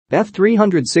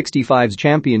F365's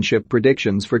championship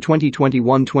predictions for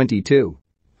 2021-22.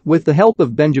 With the help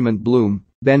of Benjamin Bloom,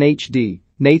 Ben HD,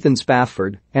 Nathan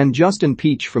Spafford, and Justin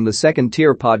Peach from the Second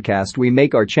Tier podcast, we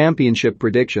make our championship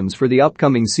predictions for the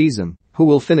upcoming season. Who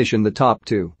will finish in the top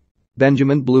two?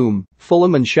 Benjamin Bloom,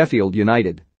 Fulham and Sheffield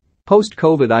United.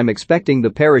 Post-COVID, I'm expecting the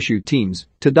parachute teams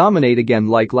to dominate again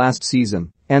like last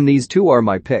season, and these two are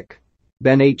my pick.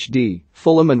 Ben HD,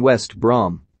 Fulham and West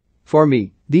Brom. For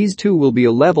me, these two will be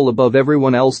a level above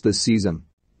everyone else this season.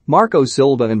 Marco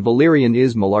Silva and Valerian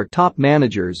Ismail are top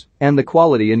managers, and the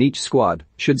quality in each squad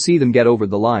should see them get over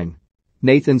the line.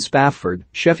 Nathan Spafford,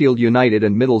 Sheffield United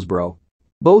and Middlesbrough.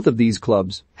 Both of these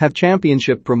clubs have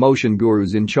championship promotion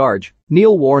gurus in charge,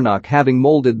 Neil Warnock having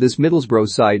molded this Middlesbrough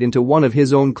side into one of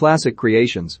his own classic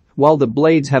creations, while the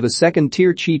Blades have a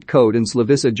second-tier cheat code in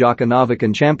Slavisa Jokanovic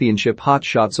and championship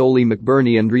hotshots Oli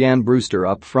McBurney and Ryan Brewster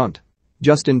up front.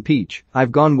 Justin Peach,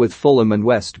 I've gone with Fulham and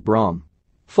West Brom.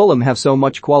 Fulham have so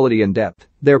much quality and depth,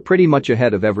 they're pretty much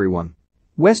ahead of everyone.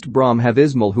 West Brom have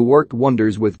Ismail, who worked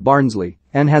wonders with Barnsley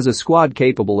and has a squad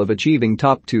capable of achieving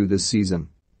top two this season.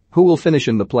 Who will finish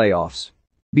in the playoffs?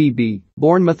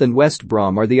 Bournemouth and West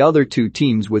Brom are the other two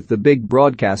teams with the big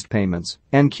broadcast payments,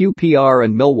 and QPR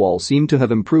and Millwall seem to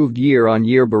have improved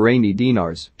year-on-year. Bahraini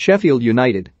dinars, Sheffield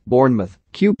United, Bournemouth,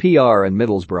 QPR and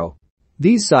Middlesbrough.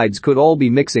 These sides could all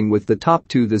be mixing with the top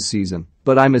two this season,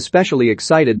 but I'm especially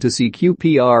excited to see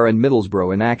QPR and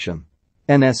Middlesbrough in action.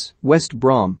 West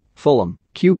Brom, Fulham,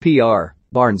 QPR,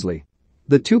 Barnsley.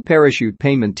 The two parachute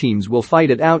payment teams will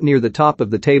fight it out near the top of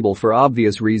the table for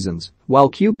obvious reasons, while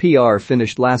QPR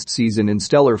finished last season in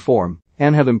stellar form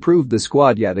and have improved the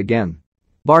squad yet again.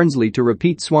 Barnsley to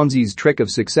repeat Swansea's trick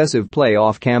of successive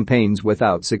playoff campaigns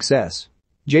without success.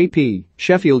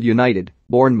 Sheffield United,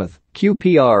 Bournemouth,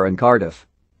 QPR and Cardiff.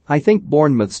 I think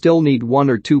Bournemouth still need one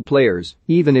or two players,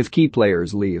 even if key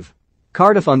players leave.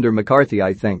 Cardiff under McCarthy,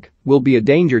 I think, will be a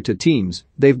danger to teams,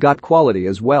 they've got quality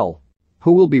as well.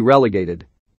 Who will be relegated?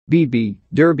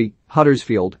 Derby,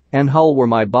 Huddersfield, and Hull were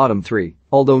my bottom three,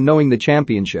 although knowing the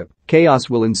championship, chaos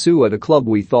will ensue at a club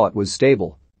we thought was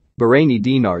stable. Bahraini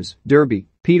dinars, Derby,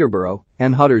 Peterborough,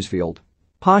 and Huddersfield.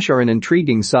 Posh are an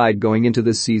intriguing side going into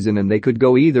this season and they could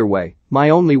go either way.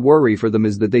 My only worry for them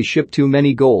is that they ship too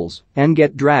many goals and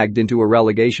get dragged into a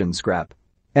relegation scrap.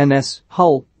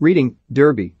 Hull,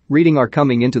 Derby, are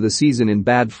coming into the season in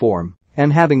bad form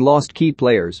and having lost key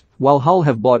players, while Hull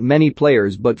have bought many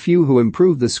players but few who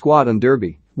improve the squad on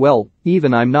Derby. Well,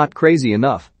 even I'm not crazy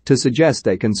enough to suggest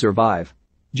they can survive.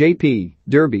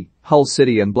 Derby, Hull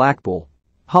City and Blackpool.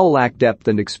 Hull lack depth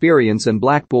and experience and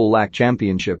Blackpool lack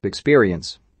championship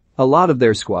experience. A lot of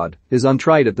their squad is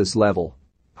untried at this level.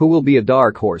 Who will be a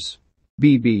dark horse?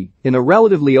 In a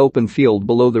relatively open field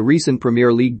below the recent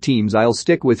Premier League teams, I'll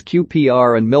stick with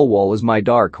QPR and Millwall as my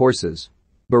dark horses.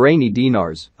 Bahraini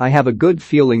dinars, I have a good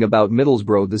feeling about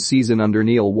Middlesbrough this season under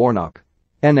Neil Warnock.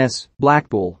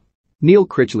 Blackpool. Neil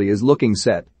Critchley is looking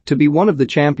set to be one of the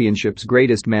championship's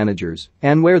greatest managers,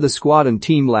 and where the squad and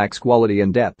team lacks quality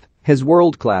and depth, his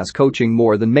world-class coaching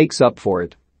more than makes up for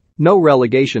it. No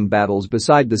relegation battles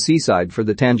beside the seaside for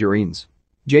the Tangerines.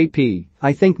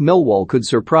 I think Millwall could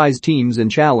surprise teams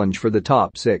and challenge for the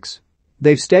top six.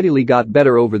 They've steadily got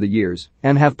better over the years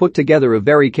and have put together a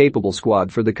very capable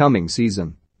squad for the coming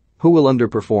season. Who will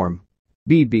underperform?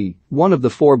 One of the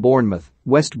four, Bournemouth,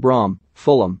 West Brom,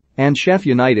 Fulham, and Sheffield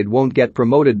United, won't get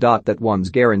promoted. That one's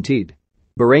guaranteed.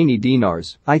 Bahraini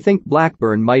dinars, I think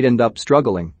Blackburn might end up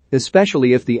struggling,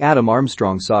 especially if the Adam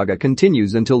Armstrong saga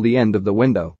continues until the end of the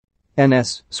window.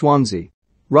 Swansea.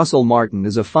 Russell Martin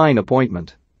is a fine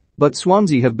appointment. But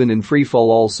Swansea have been in freefall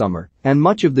all summer, and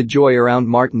much of the joy around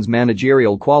Martin's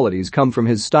managerial qualities come from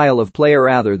his style of play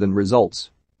rather than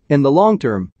results. In the long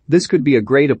term, this could be a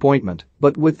great appointment,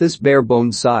 but with this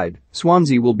bare-bones side,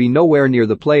 Swansea will be nowhere near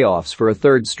the playoffs for a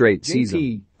third straight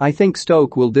season. I think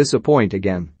Stoke will disappoint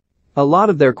again. A lot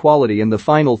of their quality in the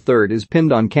final third is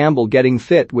pinned on Campbell getting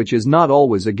fit, which is not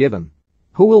always a given.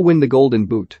 Who will win the Golden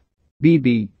Boot?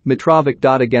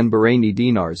 Mitrovic. Again, Bahraini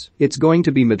dinars, it's going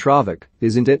to be Mitrovic,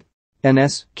 isn't it?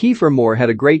 Kiefer Moore had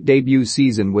a great debut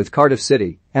season with Cardiff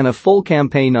City, and a full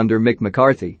campaign under Mick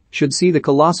McCarthy should see the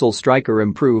colossal striker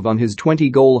improve on his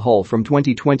 20-goal haul from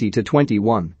 2020 to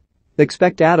 21.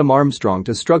 Expect Adam Armstrong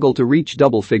to struggle to reach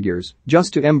double figures,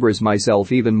 just to embrace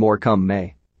myself even more come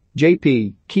May.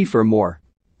 Kiefer Moore.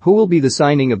 Who will be the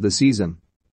signing of the season?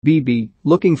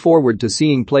 Looking forward to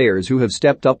seeing players who have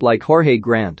stepped up like Jorge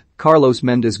Grant, Carlos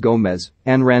Mendes Gomez,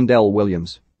 and Randell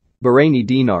Williams. Bahraini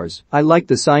dinars, I like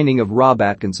the signing of Rob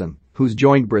Atkinson, who's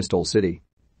joined Bristol City.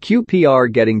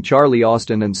 QPR getting Charlie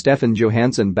Austin and Stefan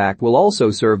Johansson back will also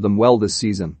serve them well this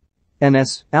season.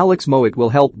 NS, Alex Mowat will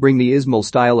help bring the Ismail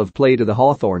style of play to the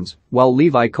Hawthorns, while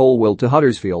Levi Colwill to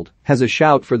Huddersfield has a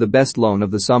shout for the best loan of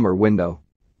the summer window.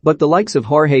 But the likes of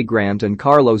Jorge Grant and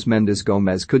Carlos Mendes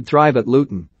Gomez could thrive at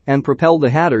Luton and propel the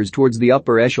Hatters towards the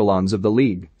upper echelons of the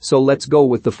league, so let's go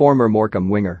with the former Morecambe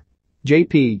winger.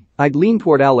 JP, I'd lean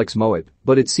toward Alex Mowat,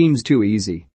 but it seems too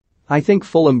easy. I think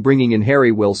Fulham bringing in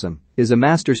Harry Wilson is a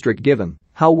masterstroke given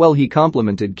how well he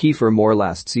complemented Kiefer Moore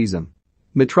last season.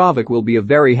 Mitrovic will be a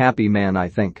very happy man, I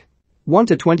think. 1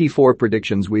 to 24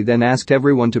 predictions. We then asked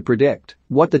everyone to predict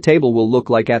what the table will look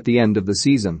like at the end of the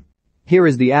season. Here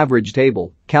is the average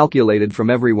table, calculated from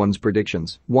everyone's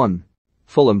predictions. 1.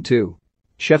 Fulham 2.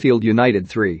 Sheffield United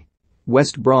 3.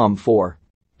 West Brom 4.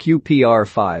 QPR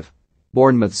 5.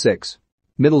 Bournemouth 6.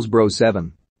 Middlesbrough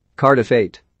 7. Cardiff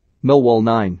 8. Millwall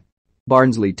 9.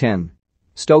 Barnsley 10.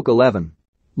 Stoke 11.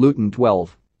 Luton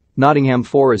 12. Nottingham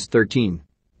Forest 13.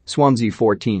 Swansea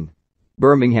 14.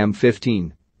 Birmingham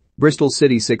 15. Bristol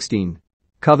City 16.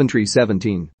 Coventry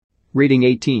 17. Reading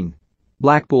 18.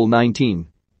 Blackpool 19.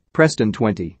 Preston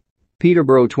 20.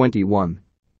 Peterborough 21.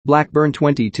 Blackburn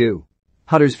 22.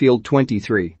 Huddersfield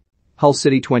 23. Hull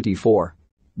City 24.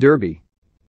 Derby.